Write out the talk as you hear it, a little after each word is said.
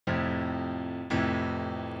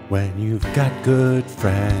when you've got good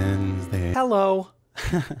friends there. Hello.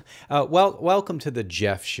 Welcome to the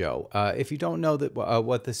Jeff Show. If you don't know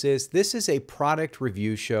what this is a product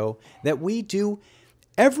review show that we do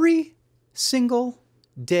every single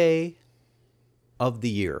day of the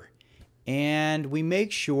year. And we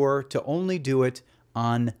make sure to only do it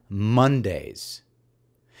on Mondays.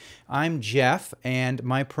 I'm Jeff, and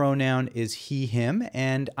my pronoun is he, him,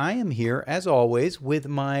 and I am here, as always, with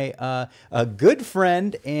my good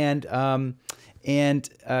friend and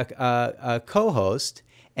co-host.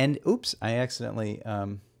 And oops, I accidentally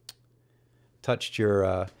touched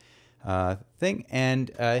your thing. And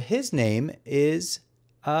his name is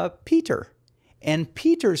Peter, and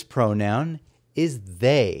Peter's pronoun is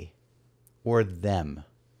they or them.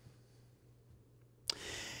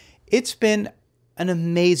 It's been an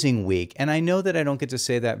amazing week, and I know that I don't get to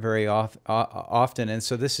say that very often, and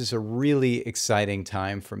so this is a really exciting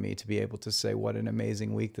time for me to be able to say what an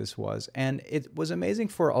amazing week this was. And it was amazing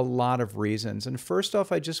for a lot of reasons. And first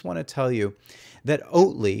off, I just want to tell you that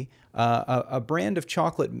Oatley, a brand of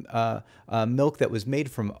chocolate milk that was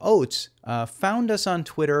made from oats, found us on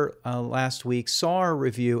Twitter last week, saw our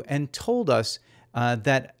review, and told us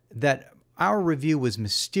that our review was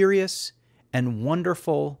mysterious and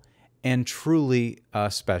wonderful and truly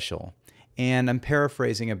special. And I'm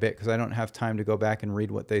paraphrasing a bit because I don't have time to go back and read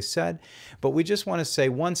what they said. But we just want to say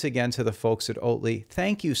once again to the folks at Oatley,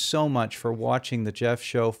 thank you so much for watching The Jeff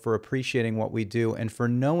Show, for appreciating what we do, and for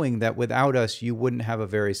knowing that without us, you wouldn't have a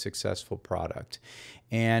very successful product.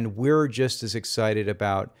 And we're just as excited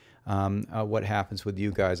about what happens with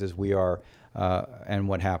you guys as we are and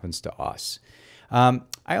what happens to us.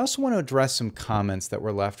 I also want to address some comments that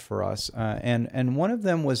were left for us, and one of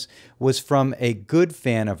them was from a good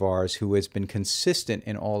fan of ours who has been consistent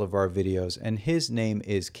in all of our videos, and his name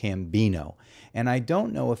is Cambino. And I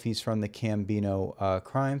don't know if he's from the Cambino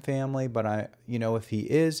crime family, but if he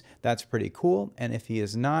is, that's pretty cool. And if he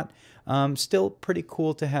is not, still pretty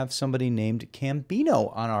cool to have somebody named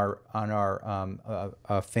Cambino on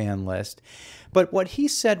our fan list. But what he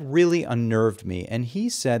said really unnerved me, and he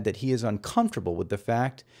said that he is uncomfortable with the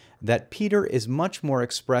fact that Peter is much more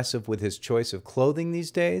expressive with his choice of clothing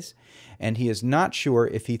these days, and he is not sure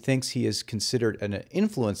if he thinks he is considered an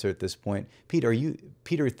influencer at this point.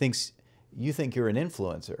 Peter thinks you think you're an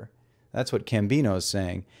influencer. That's what Cambino is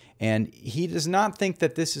saying. And he does not think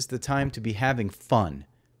that this is the time to be having fun.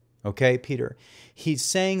 Okay, Peter? He's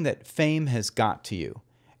saying that fame has got to you,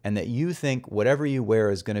 and that you think whatever you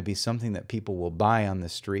wear is going to be something that people will buy on the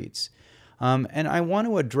streets. And I want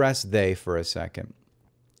to address they for a second.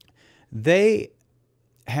 They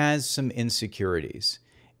has some insecurities.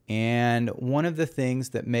 And one of the things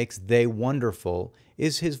that makes they wonderful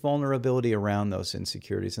is his vulnerability around those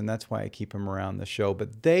insecurities. And that's why I keep him around the show.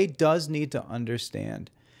 But they does need to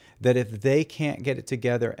understand that if they can't get it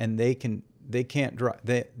together and them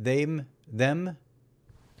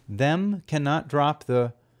cannot drop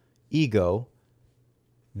the ego,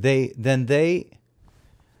 then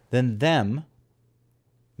them,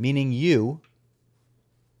 meaning you,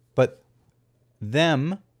 but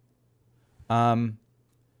them,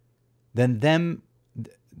 then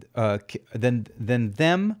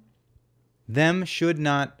them should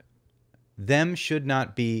not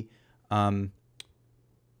be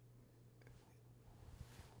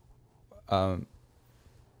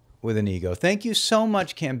with an ego. Thank you so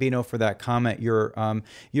much, Cambino, for that comment. You're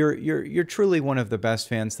truly one of the best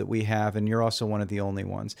fans that we have, and you're also one of the only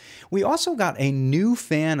ones. We also got a new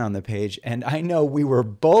fan on the page, and I know we were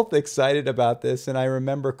both excited about this, and I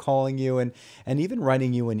remember calling you and even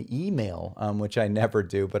writing you an email, which I never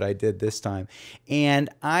do, but I did this time.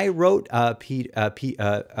 And I wrote them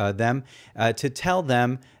to tell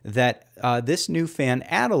them that this new fan,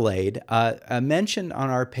 Adelaide, mentioned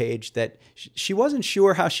on our page that she wasn't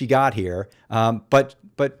sure how she got here, but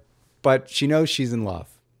she knows she's in love.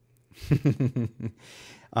 And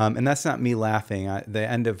that's not me laughing. The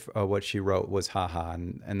end of what she wrote was haha,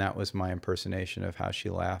 and that was my impersonation of how she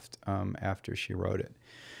laughed after she wrote it.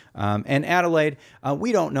 And Adelaide,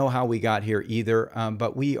 we don't know how we got here either,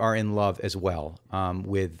 but we are in love as well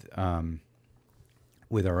with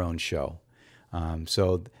our own show.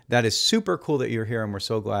 So that is super cool that you're here, and we're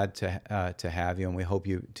so glad to have you, and we hope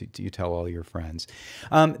you tell all your friends.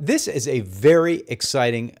 This is a very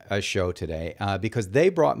exciting show today because they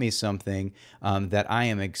brought me something that I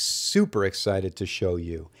am super excited to show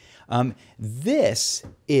you. This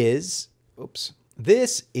is a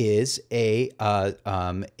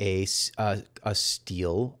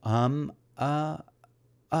steel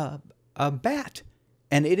bat,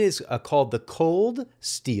 and it is called the Cold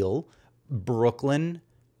Steel Brooklyn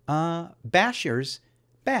Bashers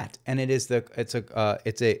bat, and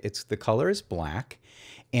the color is black,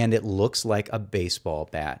 and it looks like a baseball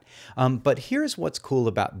bat. But here's what's cool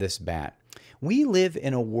about this bat. We live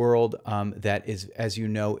in a world that is, as you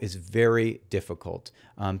know, is very difficult.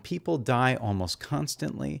 People die almost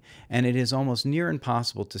constantly, and it is almost near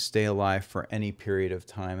impossible to stay alive for any period of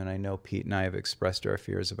time. And I know Pete and I have expressed our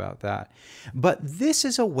fears about that. But this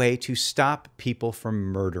is a way to stop people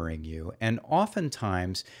from murdering you. And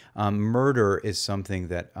oftentimes, murder is something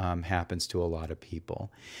that happens to a lot of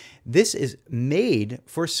people. This is made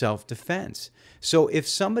for self-defense. So if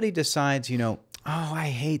somebody decides, you know, oh, I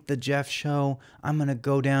hate the Jeff show, I'm going to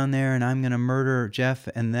go down there and I'm going to murder Jeff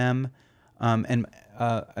and them,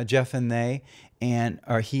 Jeff and they,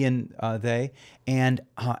 or he and they, and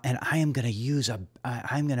I am going to use a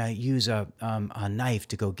knife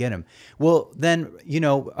to go get him. Well, then, you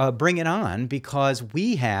know, bring it on, because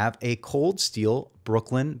we have a cold steel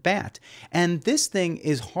Brooklyn bat, and this thing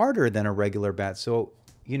is harder than a regular bat. So,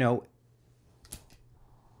 you know,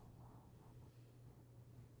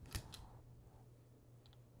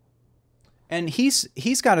 and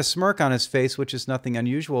he's got a smirk on his face, which is nothing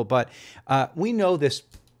unusual, but we know this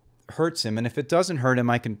hurts him. And if it doesn't hurt him,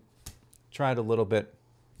 I can try it a little bit.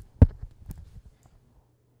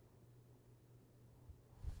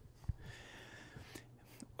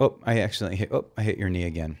 Oh, I hit your knee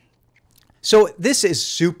again. So this is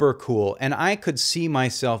super cool, and I could see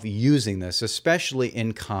myself using this, especially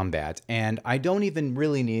in combat. And I don't even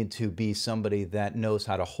really need to be somebody that knows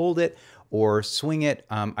how to hold it or swing it.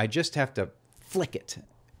 I just have to flick it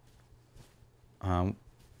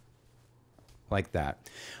like that.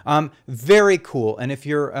 Very cool. And if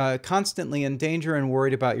you're constantly in danger and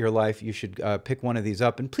worried about your life, you should pick one of these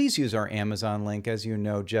up. And please use our Amazon link. As you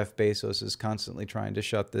know, Jeff Bezos is constantly trying to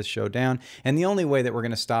shut this show down. And the only way that we're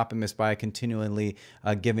going to stop him is by continually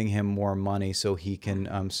giving him more money so he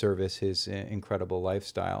can service his incredible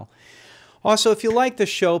lifestyle. Also, if you like the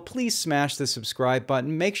show, please smash the subscribe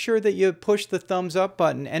button. Make sure that you push the thumbs up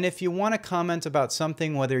button. And if you want to comment about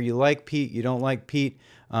something, whether you like Pete, you don't like Pete,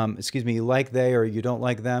 you like they or you don't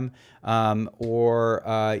like them, or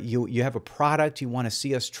you have a product you want to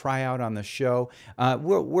see us try out on the show,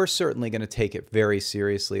 we're certainly going to take it very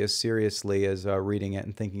seriously as reading it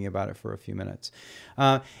and thinking about it for a few minutes.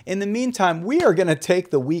 In the meantime, we are going to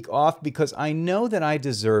take the week off because I know that I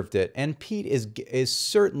deserved it, and Pete is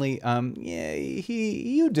certainly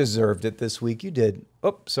you deserved it this week. You did.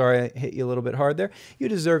 Oh, sorry, I hit you a little bit hard there. You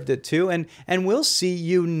deserved it too, and we'll see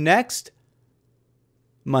you next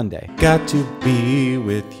Monday. Got to be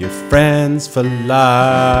with your friends for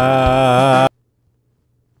life.